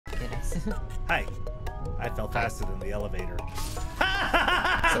Hi. I fell faster than the elevator.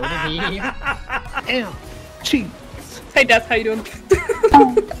 So did he. Ew. Cheese. Hey, Death, how you doing?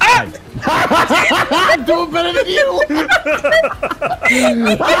 I'm doing better than you. You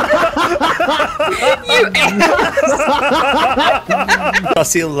ass. I'll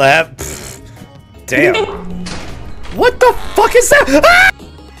see you laugh. Damn. What the fuck is that? Ah!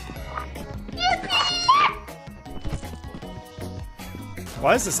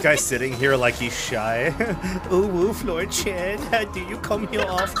 Why is this guy sitting here like he's shy? Oh, woof, Lord Chan, do you come here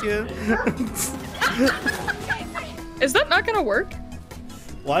often? Is that not gonna work?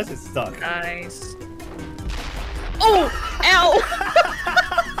 Why is it stuck? Nice. Oh! Ow!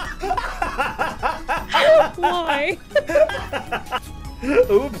 Why?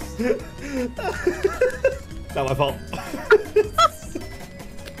 Oops. Not my fault.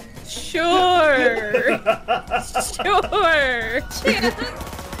 Sure. Sure.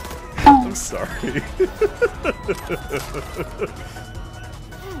 I'm sorry.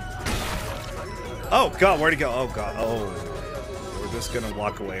 Oh god, where'd he go? Oh god. Oh. We're just gonna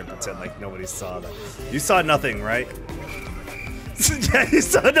walk away and pretend like nobody saw that. You saw nothing, right? Yeah, you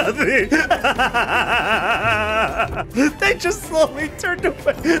saw nothing. They just slowly turned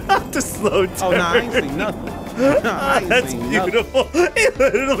away. Not the slow turn. Oh, no, I ain't seen nothing. No, I ain't That's seen beautiful. Nothing. He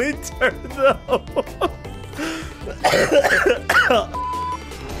literally turned though.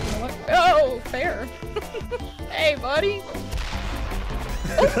 Oh, fair. Hey, buddy.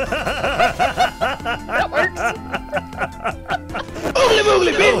 That works.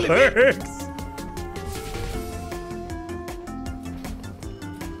 That works.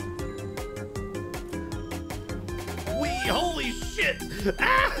 Holy shit!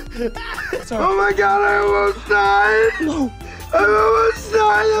 Ah! Oh my god, I almost died! No. I almost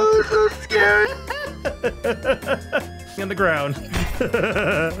died, I was so scared! On the ground.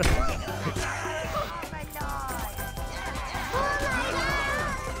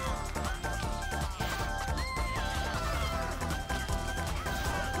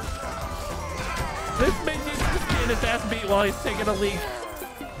 This man needs to get his ass beat while he's taking a leak.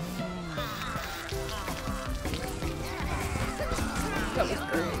 That was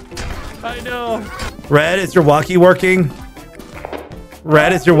great. I know. Red, is your walkie working?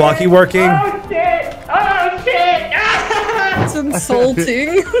 Red, is your walkie working? Oh shit! Oh shit! It's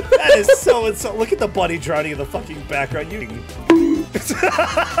insulting. That is so insulting. Look at the bunny drowning in the fucking background. You. I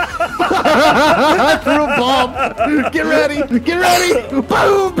threw a bomb! Get ready! Get ready!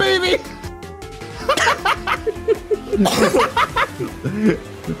 Boom, baby!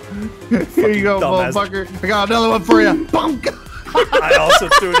 Here you go, Dumbass. motherfucker. I got another one for you. Bonk! I also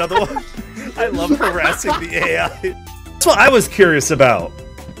threw another one. I love harassing the AI. That's what I was curious about.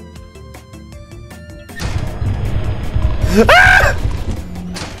 Ah!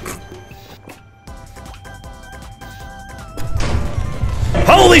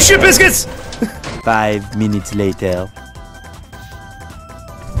 Holy shit, biscuits! 5 minutes later.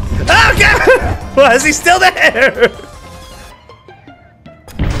 Oh god! Why is he still there?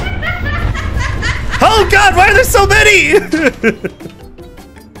 Oh god, why are there so many?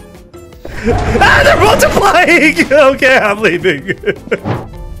 Ah, they're multiplying! Okay, I'm leaving.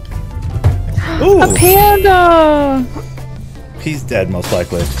 Ooh. A panda! He's dead, most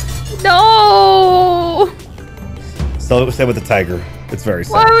likely. No! So stay with the tiger. It's very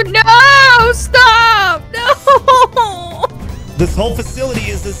sad. Oh no! Stop! No! This whole facility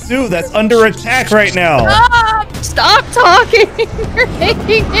is a zoo that's under attack right now. Stop talking! You're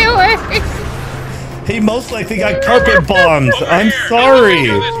making me worse! He most likely got carpet bombed. I'm sorry.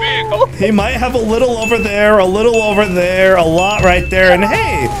 He might have a little over there, a little over there, a lot right there, and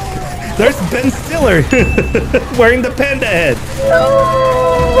hey, there's Ben Stiller wearing the panda head.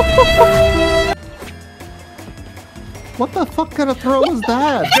 No! What the fuck kind of throw is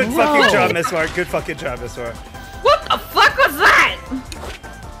that? Good fucking job, Miss Mark. Good fucking job, Miss Mark. What the fuck was that?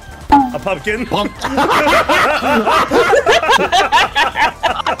 A pumpkin?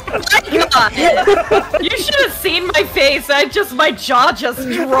 You should have seen my face. My jaw just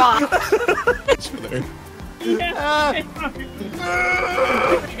dropped. There you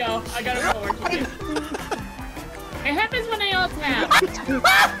go. I got it forward for you. It happens when I alt tab.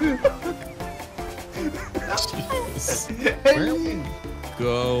 Where are we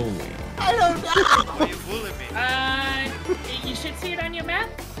Going. I don't know. Why you bullying me? You should see it on your map.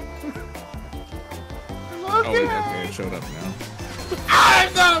 Oh, wait, okay, it showed up now.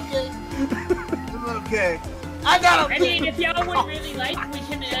 I'm not okay. I'm okay. I got him. I mean, if y'all would really like, we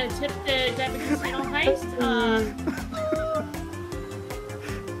can tip the Devin Casino heist.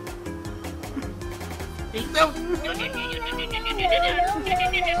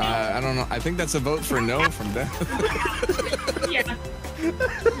 I I don't know. I think that's a vote for no from Dev. Yeah.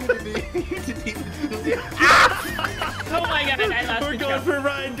 Oh my god, I lost We're the going jump. for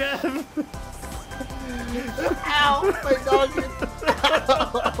Ryan Dev. Ow! My dog.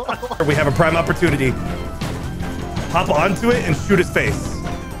 We have a prime opportunity. Hop onto it and shoot his face.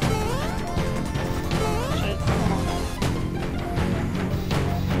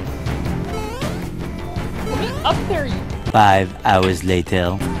 Up there, you. 5 hours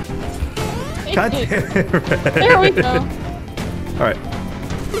later. God damn it. There we go. Alright.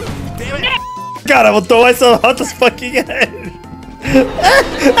 Damn it. God, I will throw myself out this fucking head.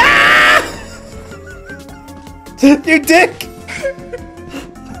 You dick!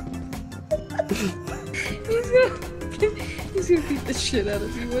 He's gonna beat the shit out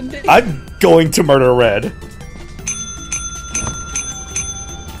of me one day. I'm going to murder Red.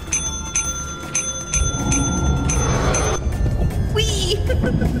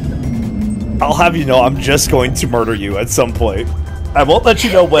 I'll have you know I'm just going to murder you at some point. I won't let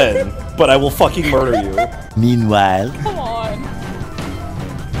you know when, but I will fucking murder you. Meanwhile, Come on.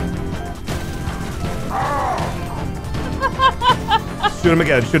 Shoot him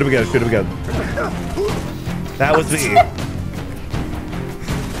again, shoot him again, shoot him again. That was me.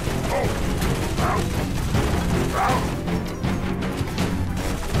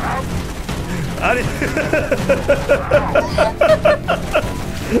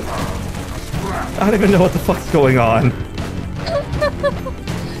 I don't even know what the fuck's going on.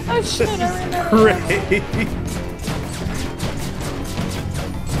 Oh shit, I remember. Great.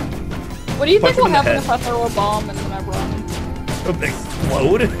 What do you think Punch him will in the happen head. if I throw a bomb and then I run?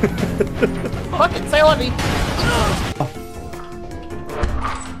 Explode? Fucking sail on me.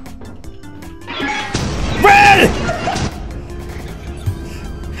 Red!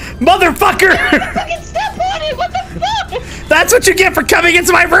 Motherfucker! Fucking step on it! What the fuck? That's what you get for coming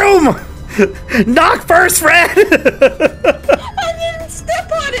into my room! Knock first, Red! I didn't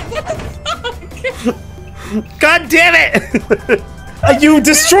step on it! What the fuck? God damn it! You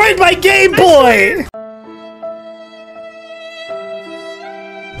destroyed my Game Boy!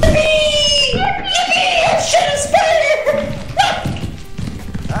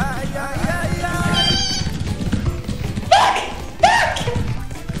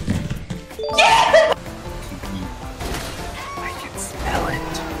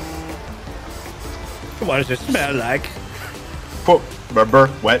 What does it smell like? Remember?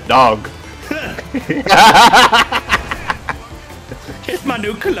 Wet dog. It's my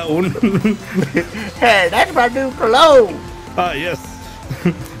new cologne. Hey, that's my new cologne. Ah, yes.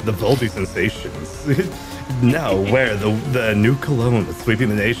 The Voldy sensations. Now wear the new cologne that's sweeping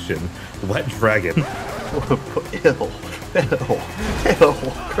the nation. Wet Dragon. Ew. Ew.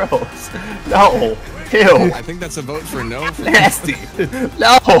 Gross. No. Ew. I think that's a vote for no. Nasty.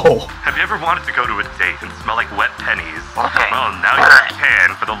 No. Have you ever wanted to go to a date and smell like wet pennies? Well, now you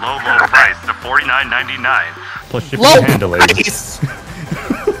can for the low price of $49.99. Plus shipping Low and handling. price.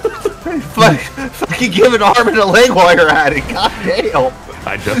 Fucking give an arm and a leg while you're at it. God damn.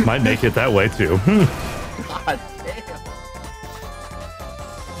 I just might make it that way too.